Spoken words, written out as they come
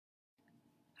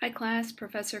Hi class,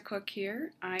 Professor Cook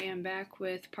here. I am back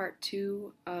with part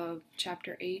 2 of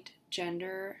Chapter 8,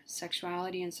 Gender,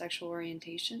 Sexuality, and Sexual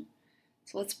Orientation.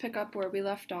 So let's pick up where we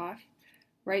left off.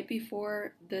 Right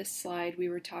before this slide, we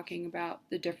were talking about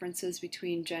the differences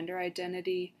between gender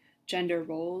identity, gender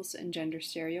roles, and gender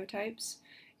stereotypes.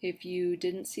 If you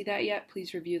didn't see that yet,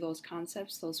 please review those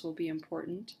concepts. Those will be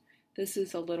important. This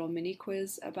is a little mini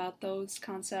quiz about those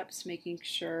concepts, making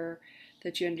sure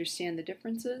that you understand the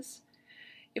differences.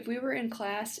 If we were in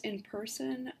class in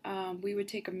person, we would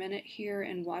take a minute here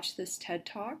and watch this TED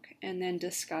Talk and then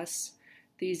discuss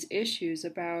these issues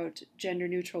about gender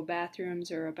neutral bathrooms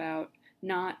or about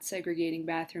not segregating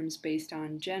bathrooms based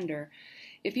on gender.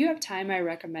 If you have time, I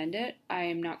recommend it. I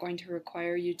am not going to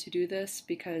require you to do this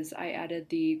because I added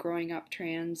the Growing Up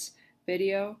Trans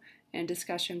video and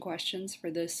discussion questions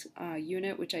for this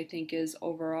unit, which I think is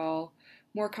overall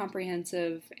more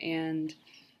comprehensive and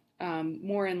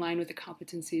more in line with the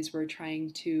competencies we're trying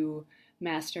to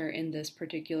master in this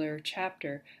particular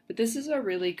chapter. But this is a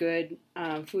really good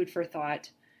food for thought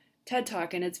TED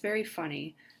Talk, and it's very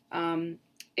funny. And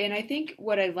I think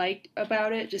what I liked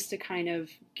about it, just to kind of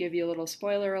give you a little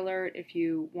spoiler alert if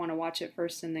you want to watch it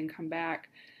first and then come back,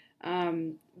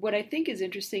 what I think is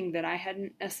interesting that I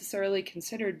hadn't necessarily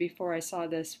considered before I saw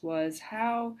this was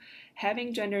how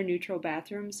having gender neutral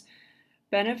bathrooms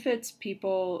benefits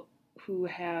people who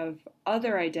have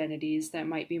other identities that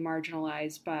might be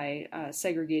marginalized by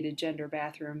segregated gender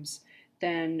bathrooms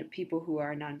than people who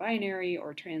are non-binary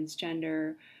or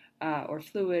transgender or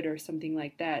fluid or something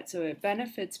like that. So it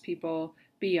benefits people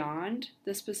beyond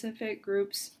the specific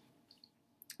groups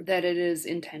that it is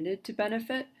intended to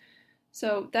benefit.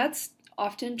 So that's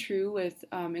often true with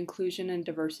inclusion and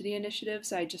diversity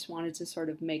initiatives. I just wanted to sort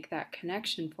of make that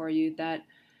connection for you that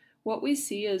what we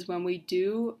see is when we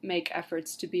do make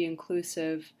efforts to be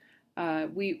inclusive,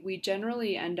 we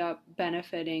generally end up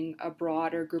benefiting a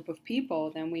broader group of people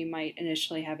than we might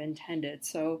initially have intended.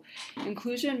 So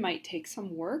inclusion might take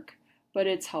some work, but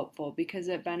it's helpful because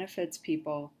it benefits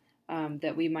people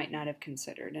that we might not have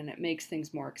considered, and it makes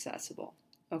things more accessible.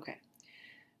 Okay.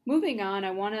 Moving on,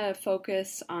 I want to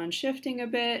focus on shifting a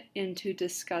bit into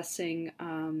discussing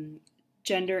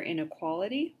gender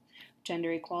inequality.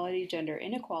 Gender equality, gender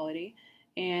inequality,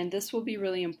 and this will be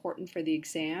really important for the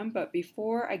exam. But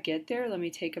before I get there, let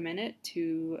me take a minute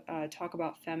to talk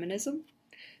about feminism.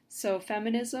 So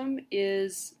feminism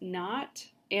is not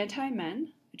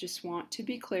anti-men. I just want to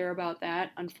be clear about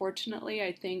that. Unfortunately,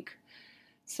 I think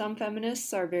some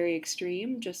feminists are very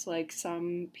extreme, just like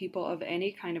some people of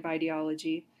any kind of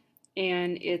ideology,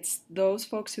 and it's those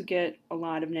folks who get a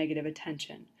lot of negative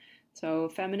attention. So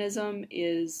feminism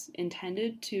is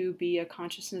intended to be a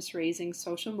consciousness-raising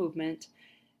social movement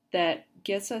that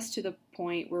gets us to the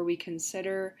point where we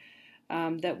consider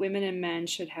that women and men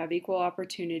should have equal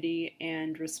opportunity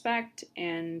and respect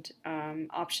and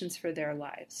options for their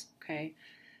lives. Okay,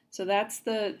 so that's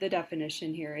the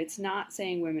definition here. It's not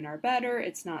saying women are better.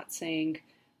 It's not saying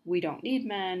we don't need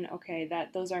men. Okay,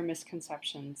 those are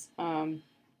misconceptions.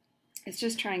 It's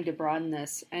just trying to broaden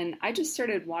this. And I just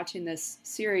started watching this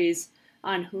series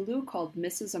on Hulu called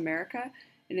Mrs. America,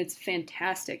 and it's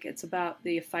fantastic. It's about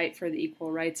the fight for the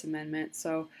Equal Rights Amendment.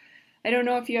 So I don't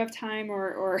know if you have time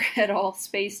or at all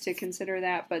space to consider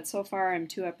that, but so far I'm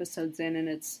 2 episodes in, and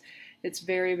it's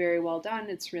very, very well done.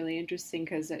 It's really interesting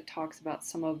because it talks about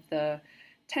some of the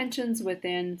tensions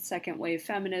within second wave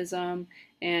feminism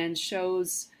and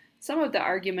shows some of the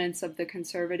arguments of the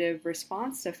conservative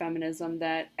response to feminism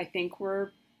that I think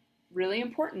were really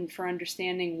important for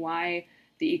understanding why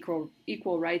the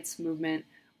equal rights movement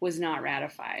was not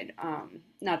ratified.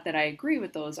 Not that I agree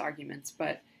with those arguments,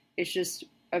 but it's just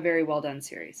a very well done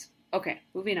series. Okay,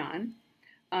 moving on.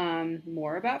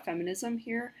 More about feminism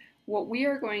here. What we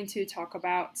are going to talk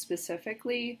about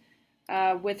specifically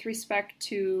with respect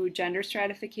to gender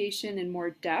stratification in more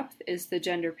depth is the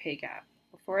gender pay gap.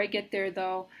 Before I get there,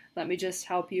 though, let me just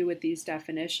help you with these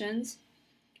definitions.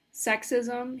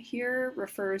 Sexism here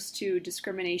refers to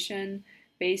discrimination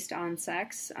based on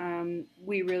sex.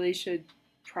 We really should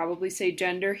probably say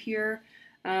gender here,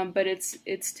 but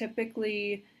it's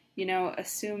typically,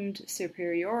 assumed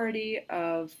superiority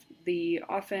of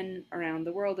often around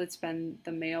the world it's been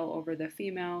the male over the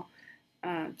female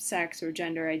sex or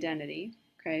gender identity.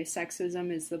 Okay,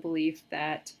 sexism is the belief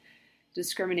that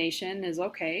discrimination is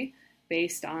okay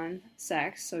based on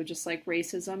sex. So just like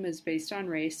racism is based on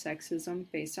race, sexism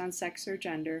based on sex or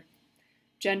gender.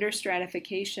 Gender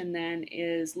stratification then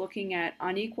is looking at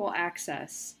unequal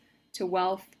access to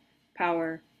wealth,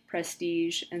 power,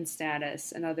 prestige, and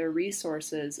status and other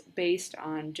resources based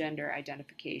on gender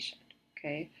identification.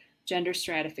 Okay, gender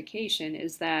stratification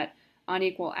is that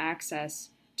unequal access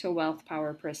to wealth,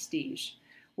 power, prestige.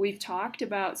 We've talked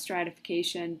about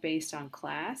stratification based on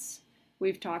class.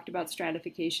 We've talked about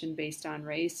stratification based on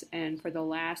race. And for the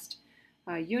last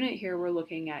unit here, we're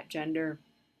looking at gender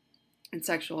and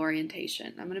sexual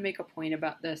orientation. I'm going to make a point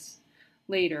about this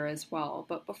later as well.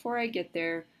 But before I get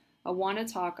there, I want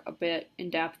to talk a bit in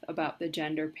depth about the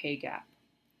gender pay gap.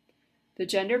 The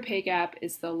gender pay gap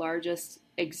is the largest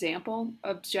example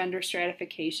of gender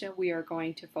stratification we are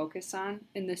going to focus on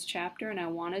in this chapter, and I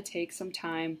want to take some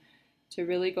time to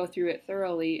really go through it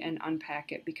thoroughly and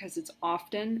unpack it because it's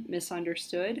often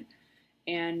misunderstood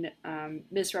and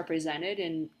misrepresented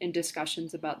in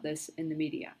discussions about this in the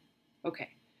media. Okay,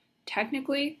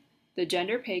 technically, the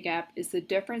gender pay gap is the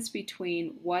difference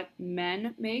between what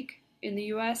men make in the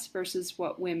US versus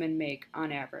what women make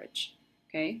on average.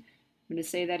 Okay, I'm going to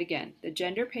say that again. The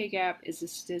gender pay gap is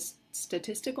a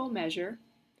statistical measure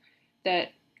that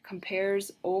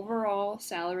compares overall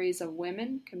salaries of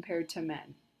women compared to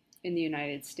men in the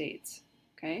United States.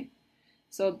 Okay,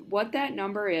 so what that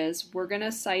number is, we're going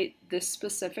to cite this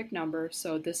specific number.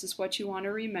 So this is what you want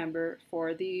to remember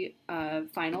for the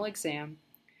final exam.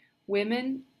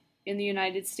 Women in the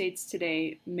United States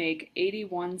today make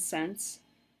 81 cents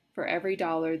for every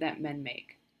dollar that men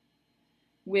make.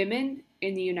 Women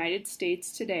in the United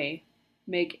States today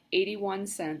make 81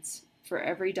 cents for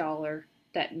every dollar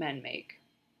that men make.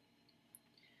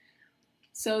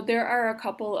 So there are a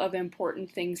couple of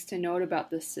important things to note about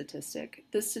this statistic.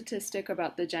 This statistic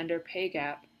about the gender pay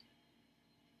gap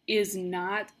is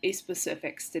not a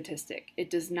specific statistic. It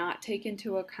does not take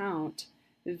into account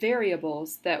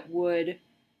variables that would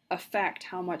affect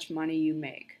how much money you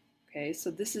make. Okay,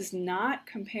 so this is not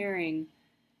comparing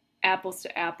apples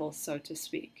to apples, so to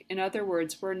speak. In other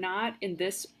words, we're not in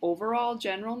this overall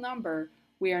general number,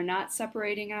 we are not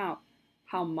separating out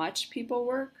how much people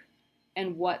work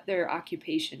and what their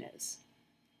occupation is.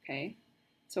 Okay,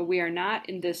 so we are not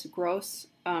in this gross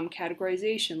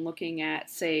categorization looking at,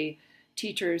 say,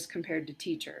 teachers compared to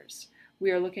teachers.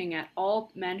 We are looking at all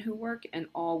men who work and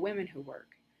all women who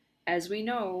work. As we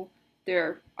know,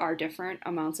 there are different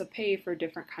amounts of pay for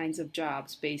different kinds of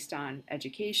jobs based on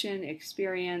education,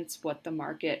 experience, what the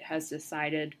market has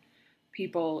decided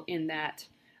people in that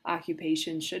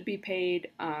occupation should be paid,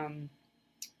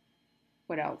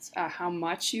 what else? How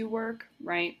much you work,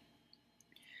 right?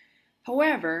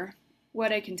 However,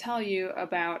 what I can tell you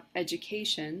about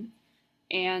education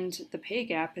and the pay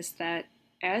gap is that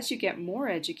as you get more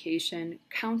education,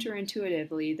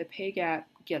 counterintuitively, the pay gap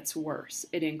gets worse.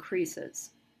 It increases.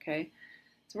 Okay,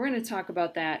 so we're going to talk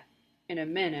about that in a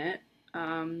minute,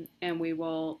 and we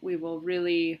will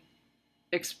really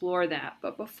explore that.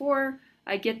 But before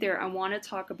I get there, I want to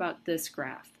talk about this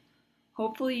graph.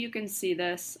 Hopefully you can see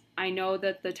this. I know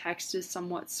that the text is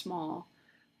somewhat small,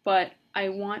 but I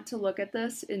want to look at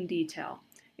this in detail,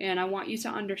 and I want you to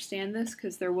understand this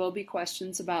because there will be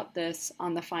questions about this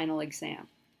on the final exam.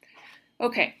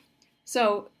 Okay,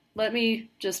 so let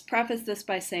me just preface this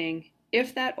by saying,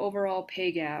 if that overall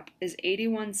pay gap is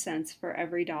 81 cents for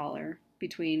every dollar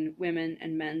between women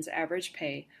and men's average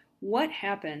pay, what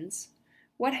happens?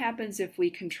 What happens if we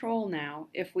control now,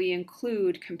 if we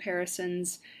include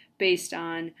comparisons based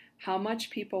on how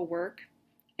much people work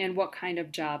and what kind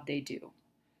of job they do?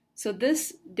 So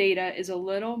this data is a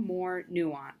little more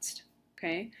nuanced,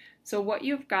 okay? So what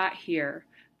you've got here,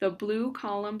 the blue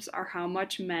columns are how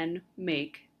much men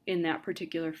make in that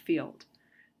particular field.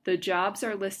 The jobs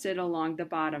are listed along the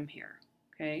bottom here,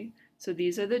 okay? So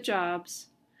these are the jobs.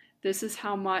 This is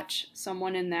how much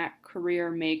someone in that career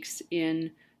makes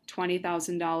in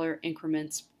 $20,000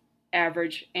 increments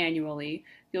average annually.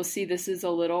 You'll see this is a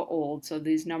little old, so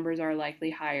these numbers are likely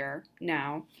higher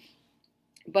now.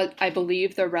 But I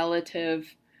believe the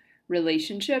relative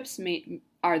relationships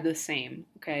are the same,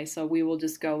 okay? So we will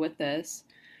just go with this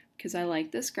because I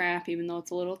like this graph, even though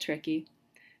it's a little tricky.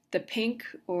 The pink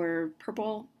or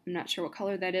purple, I'm not sure what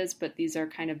color that is, but these are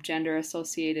kind of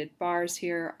gender-associated bars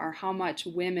here, are how much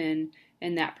women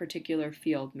in that particular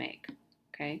field make,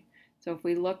 okay? So if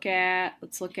we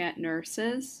let's look at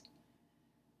nurses.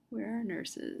 Where are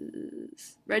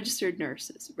nurses? Registered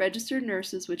nurses. Registered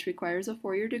nurses, which requires a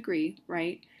 4-year degree,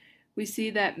 right? We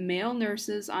see that male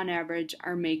nurses on average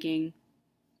are making,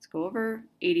 let's go over,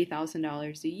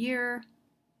 $80,000 a year,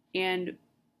 and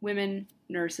women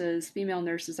nurses, female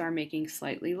nurses are making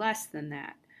slightly less than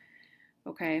that.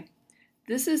 Okay,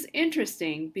 this is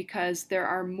interesting because there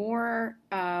are more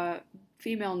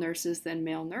female nurses than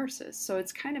male nurses, so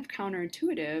it's kind of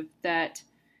counterintuitive that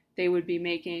they would be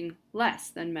making less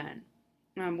than men.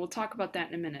 We'll talk about that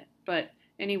in a minute, but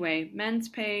anyway, men's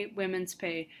pay, women's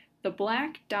pay, the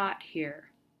black dot here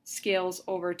scales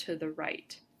over to the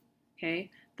right.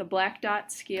 Okay, the black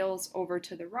dot scales over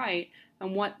to the right,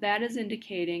 and what that is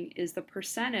indicating is the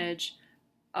percentage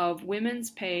of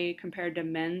women's pay compared to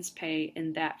men's pay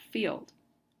in that field.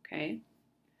 Okay,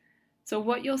 so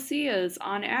what you'll see is,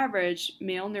 on average,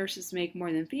 male nurses make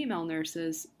more than female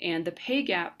nurses, and the pay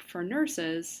gap for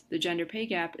nurses, the gender pay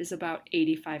gap, is about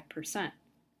 85%,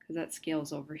 because that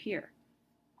scales over here.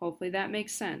 Hopefully that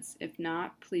makes sense. If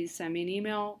not, please send me an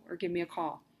email or give me a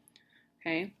call.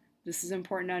 Okay, this is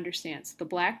important to understand. So the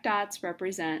black dots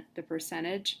represent the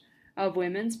percentage of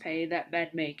women's pay that men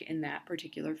make in that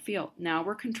particular field. Now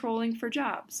we're controlling for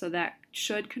jobs, so that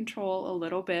should control a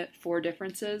little bit for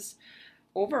differences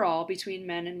overall between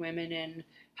men and women in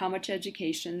how much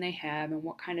education they have and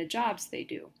what kind of jobs they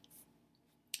do.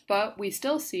 But we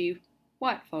still see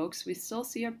what, folks? We still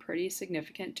see a pretty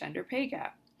significant gender pay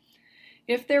gap.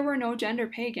 If there were no gender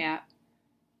pay gap,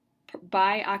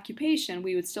 by occupation,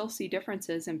 we would still see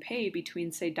differences in pay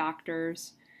between, say,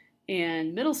 doctors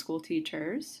and middle school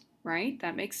teachers, right?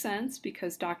 That makes sense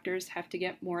because doctors have to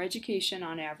get more education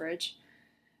on average,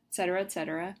 et cetera, et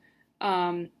cetera.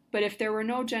 But if there were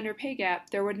no gender pay gap,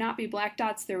 there would not be black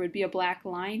dots. There would be a black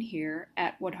line here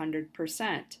at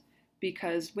 100%,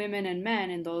 because women and men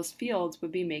in those fields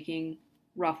would be making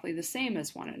roughly the same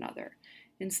as one another.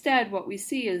 Instead, what we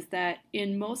see is that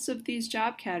in most of these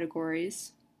job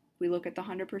categories, we look at the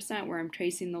 100% where I'm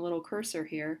tracing the little cursor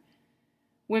here,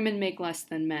 women make less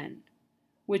than men,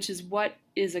 which is what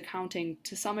is accounting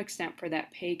to some extent for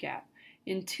that pay gap.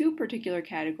 In two particular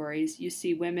categories, you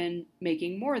see women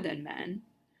making more than men: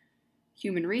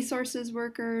 human resources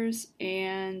workers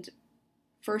and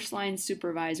first-line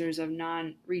supervisors of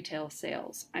non-retail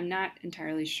sales. I'm not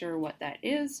entirely sure what that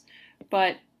is,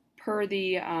 but per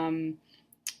the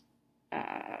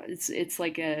it's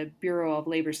like a Bureau of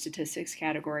Labor Statistics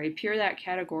category. Per that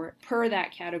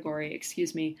category,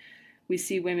 we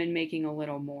see women making a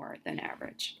little more than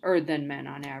average, or than men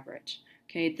on average.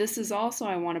 Okay, this is also,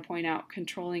 I want to point out,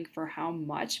 controlling for how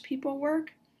much people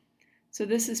work. So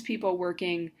this is people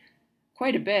working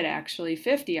quite a bit, actually,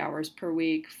 50 hours per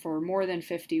week for more than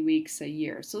 50 weeks a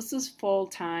year. So this is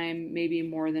full-time, maybe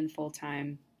more than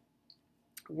full-time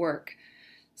work.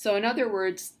 So in other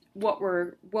words, what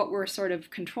we're sort of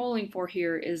controlling for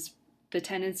here is the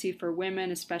tendency for women,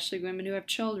 especially women who have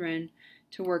children,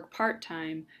 to work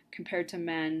part-time compared to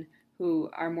men who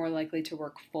are more likely to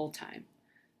work full-time.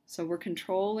 So we're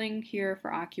controlling here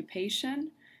for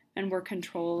occupation, and we're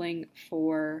controlling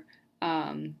for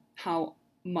how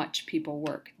much people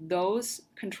work. Those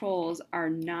controls are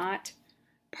not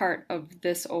part of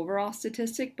this overall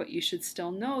statistic, but you should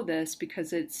still know this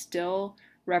because it still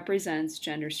represents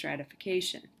gender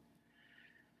stratification.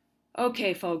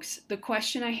 Okay, folks, the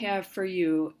question I have for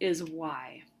you is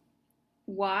why?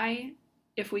 Why,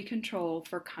 if we control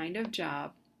for kind of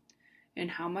job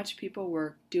and how much people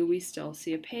work, do we still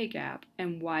see a pay gap?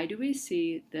 And why do we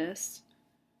see this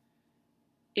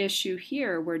issue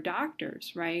here where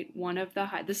doctors, right,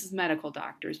 this is medical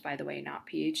doctors, by the way, not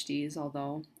PhDs,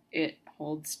 although it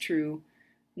holds true,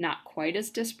 not quite as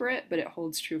disparate, but it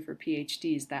holds true for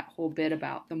PhDs, that whole bit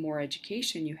about the more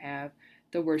education you have,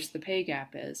 the worse the pay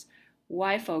gap is.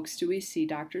 Why, folks, do we see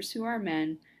doctors who are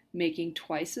men making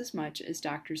twice as much as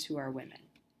doctors who are women?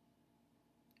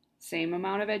 Same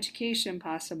amount of education,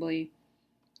 possibly,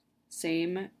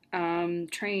 same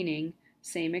training,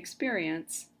 same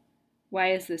experience.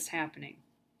 Why is this happening?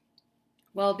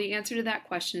 Well, the answer to that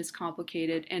question is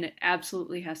complicated, and it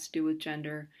absolutely has to do with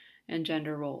gender and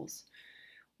gender roles.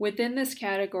 Within this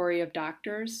category of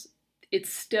doctors,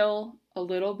 it's still a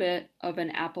little bit of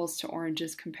an apples to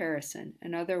oranges comparison.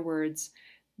 In other words,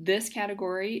 this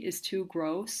category is too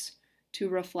gross to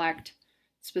reflect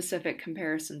specific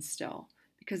comparisons still,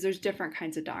 because there's different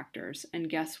kinds of doctors, and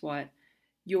guess what?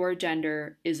 Your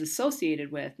gender is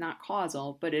associated with, not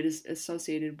causal, but it is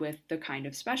associated with the kind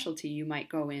of specialty you might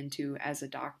go into as a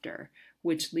doctor,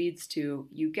 which leads to,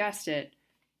 you guessed it,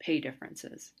 pay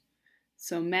differences.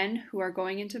 So men who are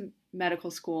going into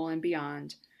medical school and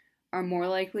beyond are more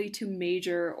likely to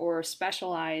major or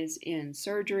specialize in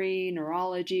surgery,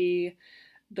 neurology,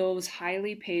 those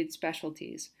highly paid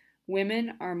specialties.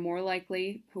 Women are more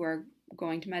likely, who are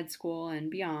going to med school and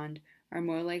beyond, are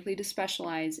more likely to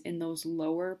specialize in those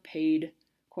lower paid,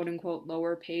 quote unquote,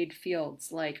 lower paid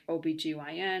fields like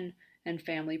OBGYN and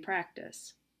family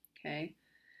practice. Okay?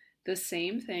 The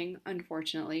same thing,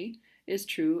 unfortunately, is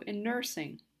true in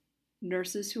nursing.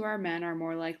 Nurses who are men are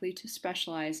more likely to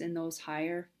specialize in those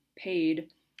higher paid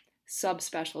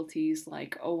subspecialties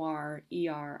like OR,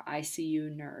 ER,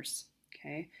 ICU nurse.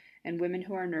 Okay? and women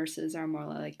who are nurses are more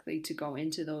likely to go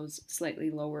into those slightly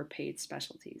lower paid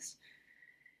specialties.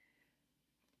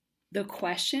 The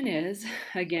question is,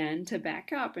 again, to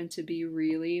back up and to be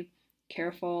really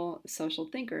careful social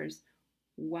thinkers,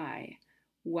 why?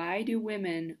 Why do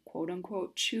women, quote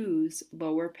unquote, choose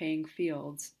lower paying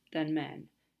fields than men?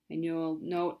 And you'll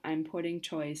note I'm putting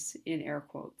choice in air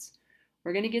quotes.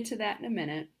 We're going to get to that in a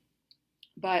minute,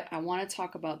 but I want to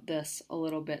talk about this a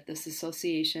little bit, this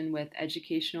association with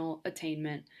educational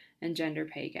attainment and gender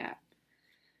pay gap.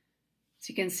 So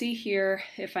you can see here,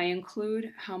 if I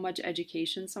include how much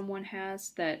education someone has,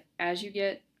 that as you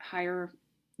get higher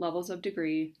levels of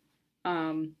degree,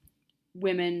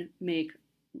 women make,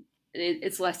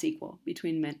 it's less equal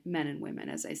between men and women,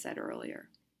 as I said earlier,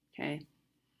 okay?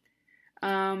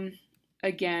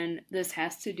 Again, this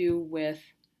has to do with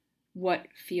what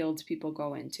fields people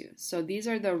go into. So these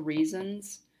are the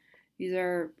reasons, these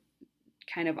are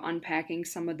kind of unpacking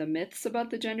some of the myths about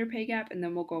the gender pay gap, and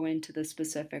then we'll go into the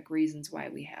specific reasons why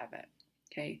we have it.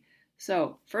 Okay,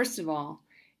 so first of all,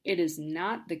 it is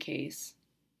not the case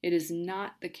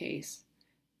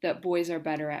that boys are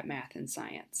better at math and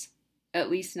science,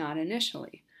 at least not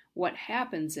initially. What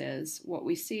happens is, what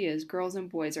we see is girls and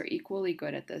boys are equally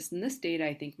good at this, and this data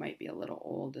I think might be a little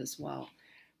old as well.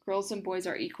 Girls and boys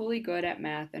are equally good at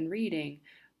math and reading,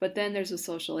 but then there's a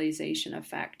socialization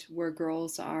effect where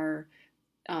girls are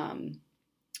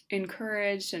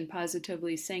encouraged and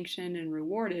positively sanctioned and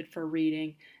rewarded for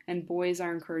reading, and boys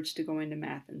are encouraged to go into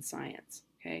math and science,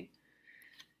 okay?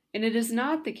 And it is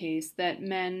not the case that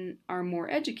men are more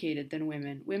educated than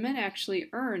women. Women actually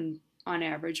earn, on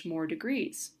average, more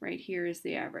degrees. Right here is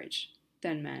the average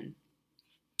than men.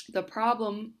 The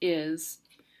problem is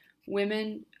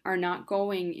women are not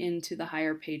going into the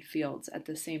higher paid fields at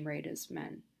the same rate as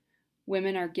men.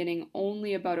 Women are getting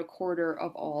only about a quarter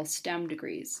of all STEM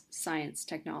degrees: science,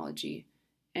 technology,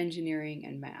 engineering,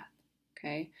 and math.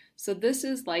 Okay, so this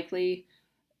is likely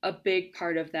a big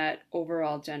part of that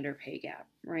overall gender pay gap,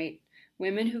 right?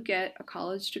 Women who get a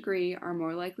college degree are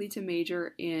more likely to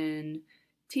major in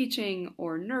teaching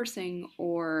or nursing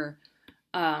or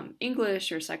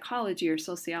English or psychology or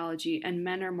sociology, and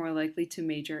men are more likely to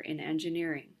major in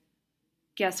engineering.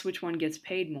 Guess which one gets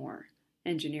paid more?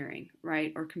 Engineering,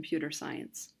 right? Or computer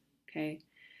science, okay?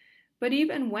 But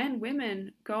even when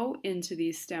women go into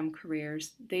these STEM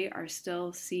careers, they are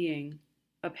still seeing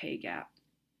a pay gap.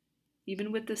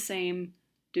 Even with the same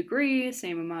degree,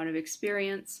 same amount of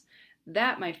experience,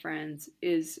 that, my friends,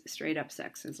 is straight up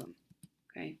sexism,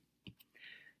 okay?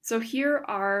 So here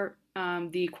are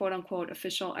the quote-unquote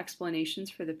official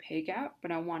explanations for the pay gap, but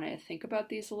I want to think about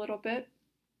these a little bit,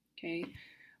 okay?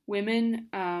 Women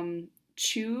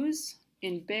choose,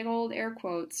 in big old air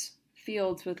quotes,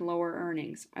 fields with lower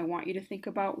earnings. I want you to think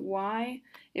about why,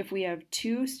 if we have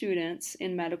two students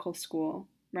in medical school,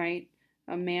 right,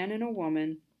 a man and a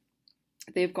woman,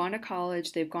 they've gone to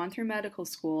college, they've gone through medical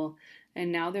school,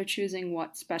 and now they're choosing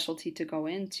what specialty to go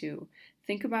into.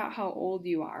 Think about how old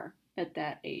you are at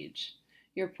that age.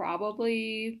 You're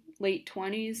probably late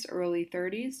 20s, early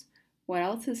 30s. What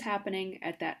else is happening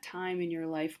at that time in your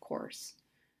life course?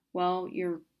 Well,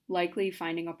 you're likely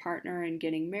finding a partner and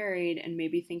getting married and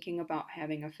maybe thinking about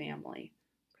having a family,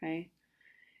 okay?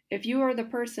 If you are the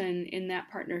person in that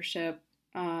partnership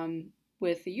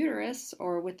with the uterus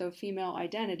or with a female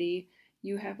identity,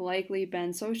 you have likely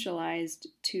been socialized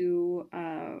to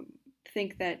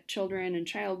think that children and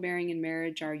childbearing and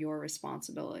marriage are your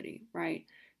responsibility, right?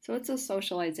 So it's a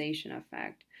socialization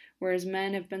effect. Whereas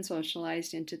men have been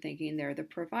socialized into thinking they're the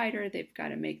provider, they've got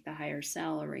to make the higher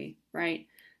salary, right?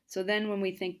 So then when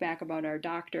we think back about our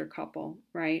doctor couple,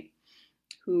 right,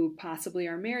 who possibly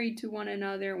are married to one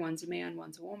another, one's a man,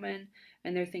 one's a woman,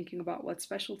 and they're thinking about what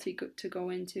specialty to go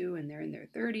into, and they're in their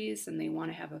 30s and they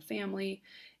want to have a family,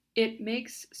 it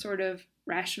makes sort of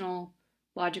rational,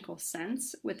 logical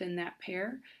sense within that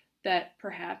pair that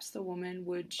perhaps the woman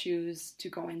would choose to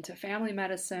go into family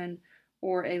medicine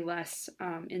or a less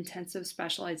intensive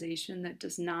specialization that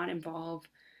does not involve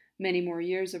many more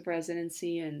years of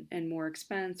residency and more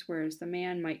expense, whereas the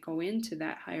man might go into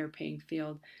that higher paying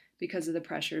field because of the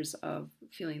pressures of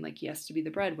feeling like he has to be the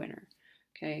breadwinner,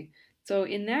 okay? So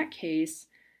in that case,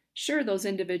 sure, those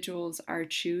individuals are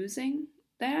choosing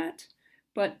that,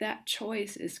 but that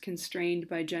choice is constrained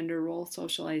by gender role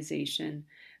socialization,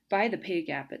 by the pay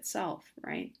gap itself,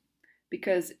 right?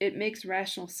 Because it makes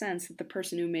rational sense that the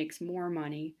person who makes more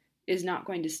money is not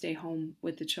going to stay home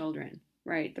with the children,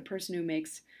 right? The person who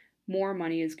makes more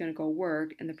money is going to go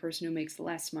work, and the person who makes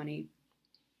less money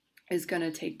is going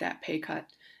to take that pay cut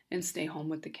and stay home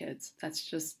with the kids. That's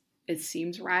just, it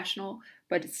seems rational,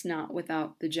 but it's not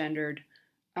without the gendered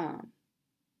um,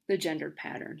 the gendered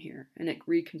pattern here, and it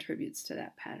recontributes to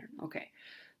that pattern. Okay,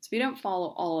 so if you don't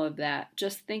follow all of that,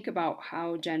 just think about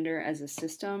how gender as a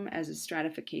system, as a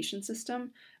stratification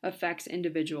system, affects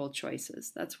individual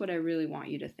choices. That's what I really want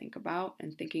you to think about,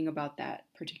 and thinking about that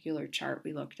particular chart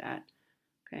we looked at.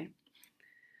 Okay.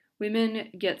 Women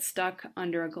get stuck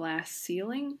under a glass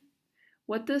ceiling.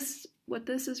 What this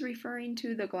is referring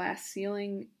to, the glass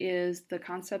ceiling, is the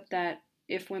concept that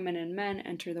if women and men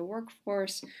enter the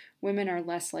workforce, women are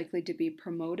less likely to be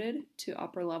promoted to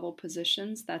upper level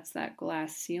positions. That's that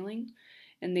glass ceiling.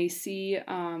 And they see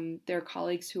their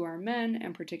colleagues who are men,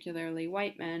 and particularly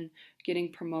white men,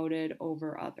 getting promoted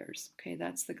over others. Okay,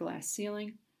 that's the glass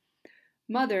ceiling.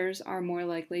 Mothers are more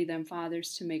likely than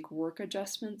fathers to make work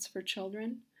adjustments for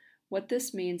children. What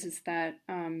this means is that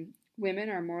women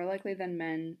are more likely than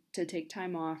men to take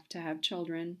time off to have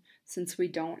children, since we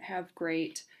don't have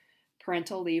great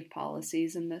parental leave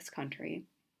policies in this country.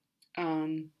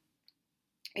 Um,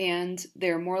 and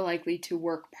they're more likely to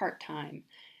work part time.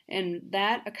 And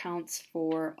that accounts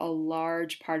for a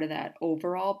large part of that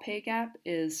overall pay gap.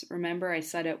 Is, remember, I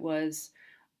said it was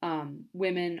all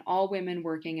women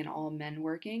working and all men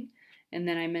working. And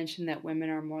then I mentioned that women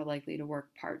are more likely to work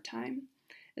part time,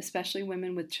 especially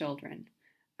women with children.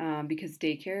 Because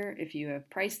daycare, if you have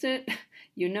priced it,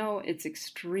 you know it's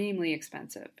extremely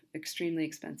expensive, extremely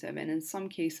expensive. And in some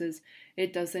cases,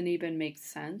 it doesn't even make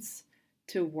sense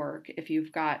to work if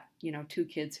you've got, 2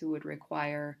 kids who would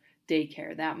require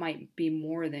daycare. That might be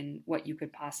more than what you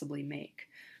could possibly make.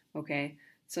 Okay,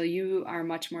 so you are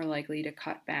much more likely to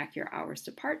cut back your hours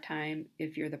to part time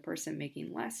if you're the person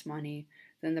making less money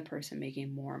than the person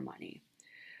making more money.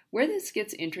 Where this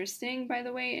gets interesting, by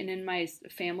the way, and in my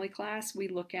family class, we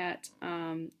look at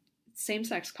same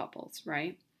sex couples,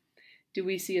 right? Do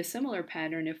we see a similar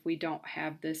pattern if we don't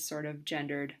have this sort of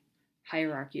gendered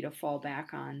hierarchy to fall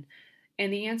back on?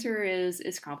 And the answer is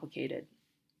it's complicated.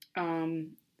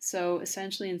 So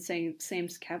essentially, in same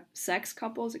sex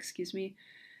couples,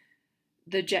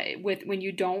 when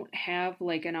you don't have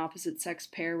like an opposite sex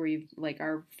pair where you like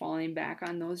are falling back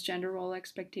on those gender role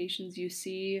expectations, you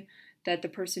see that the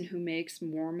person who makes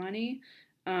more money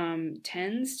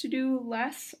tends to do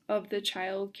less of the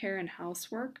child care and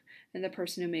housework, and the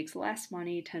person who makes less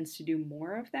money tends to do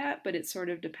more of that, but it sort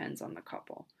of depends on the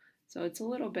couple. So it's a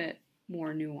little bit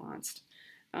more nuanced.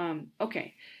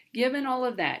 Okay, given all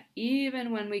of that,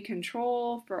 even when we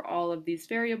control for all of these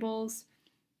variables,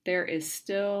 there is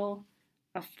still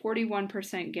a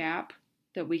 41% gap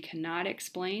that we cannot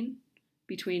explain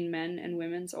between men and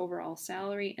women's overall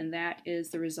salary, and that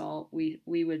is the result, we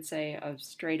would say, of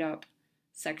straight up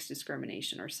sex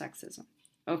discrimination or sexism.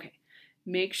 Okay,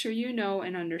 make sure you know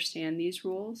and understand these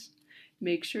rules.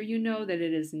 Make sure you know that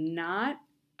it is not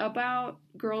about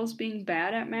girls being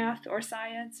bad at math or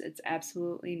science. It's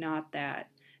absolutely not that.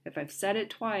 If I've said it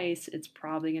twice, it's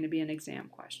probably going to be an exam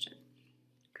question.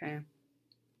 Okay.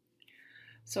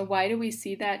 So why do we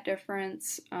see that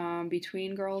difference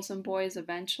between girls and boys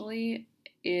eventually?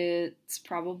 It's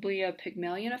probably a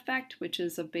Pygmalion effect, which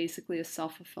is basically a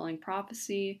self-fulfilling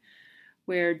prophecy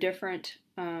where different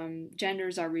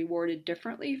genders are rewarded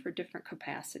differently for different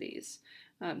capacities.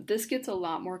 This gets a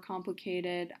lot more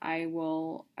complicated. I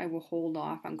will hold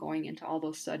off on going into all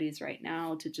those studies right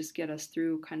now to just get us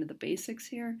through kind of the basics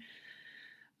here.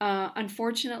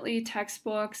 Unfortunately,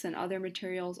 textbooks and other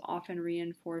materials often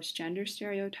reinforce gender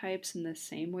stereotypes in the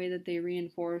same way that they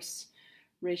reinforce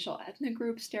racial ethnic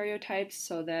group stereotypes,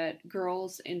 so that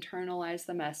girls internalize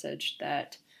the message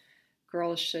that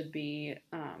girls should be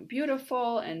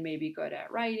beautiful and maybe good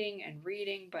at writing and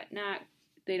reading, but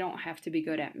they don't have to be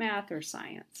good at math or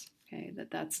science. Okay,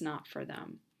 that's not for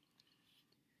them.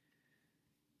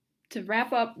 To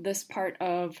wrap up this part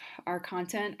of our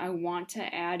content, I want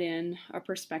to add in a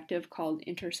perspective called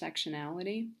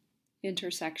intersectionality.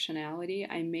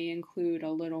 I may include a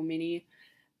little mini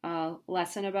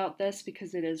lesson about this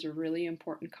because it is a really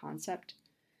important concept.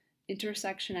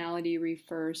 Intersectionality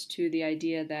refers to the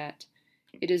idea that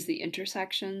it is the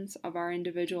intersections of our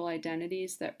individual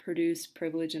identities that produce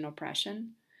privilege and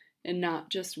oppression, and not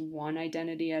just one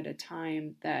identity at a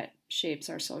time that shapes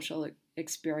our social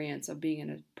experience of being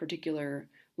in a particular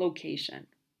location.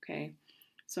 Okay,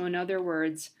 so in other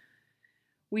words,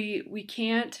 we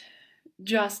can't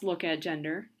just look at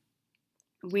gender.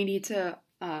 We need to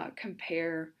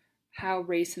compare how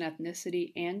race and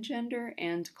ethnicity and gender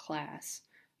and class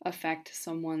affect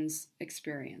someone's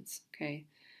experience. Okay,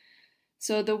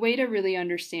 so the way to really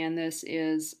understand this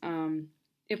is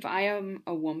if I am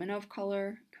a woman of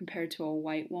color compared to a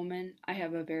white woman, I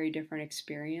have a very different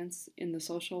experience in the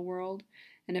social world.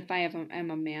 And if I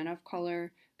am a man of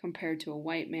color compared to a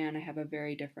white man, I have a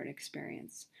very different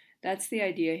experience. That's the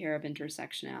idea here of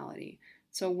intersectionality.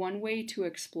 So one way to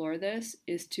explore this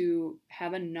is to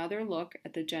have another look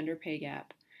at the gender pay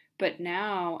gap. But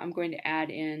now I'm going to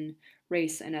add in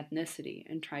race and ethnicity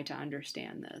and try to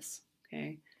understand this.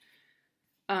 Okay.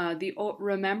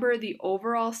 Remember the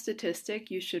overall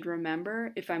statistic you should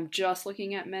remember if I'm just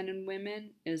looking at men and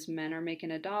women is men are making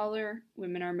 $1,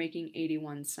 women are making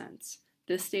 81 cents.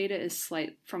 This data is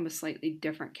from a slightly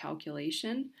different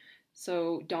calculation,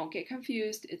 so don't get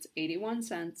confused. It's 81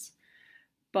 cents,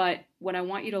 but what I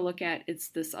want you to look at is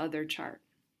this other chart.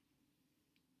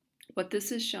 What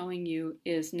this is showing you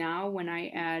is now when I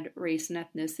add race and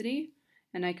ethnicity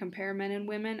and I compare men and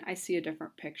women, I see a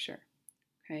different picture.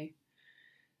 Okay.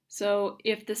 So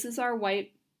if this is our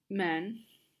white men,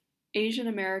 Asian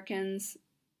Americans,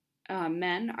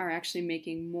 men are actually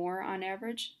making more on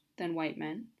average than white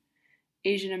men.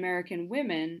 Asian American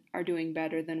women are doing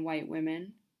better than white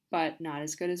women, but not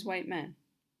as good as white men.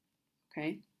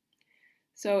 Okay?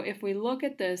 So if we look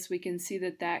at this, we can see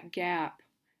that that gap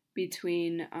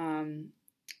between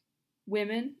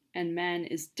women and men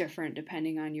is different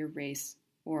depending on your race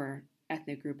or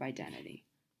ethnic group identity.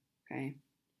 Okay?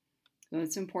 So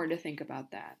it's important to think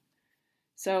about that.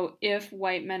 So if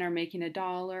white men are making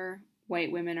 $1,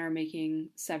 white women are making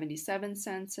 77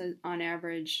 cents on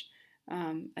average.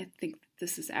 I think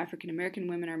this is African American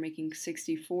women are making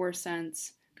 64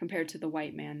 cents compared to the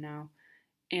white man now.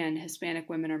 And Hispanic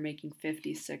women are making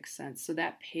 56 cents. So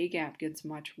that pay gap gets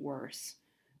much worse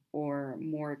or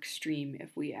more extreme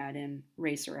if we add in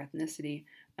race or ethnicity,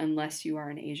 unless you are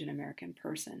an Asian American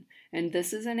person. And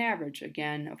this is an average.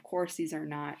 Again, of course, these are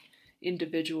not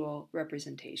individual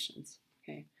representations.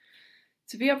 Okay.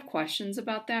 So if you have questions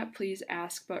about that, please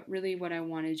ask. But really what I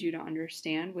wanted you to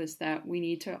understand was that we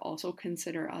need to also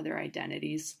consider other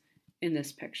identities in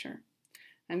this picture.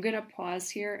 I'm going to pause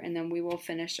here and then we will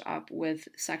finish up with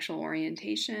sexual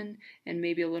orientation and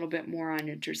maybe a little bit more on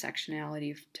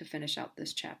intersectionality to finish out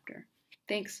this chapter.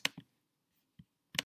 Thanks.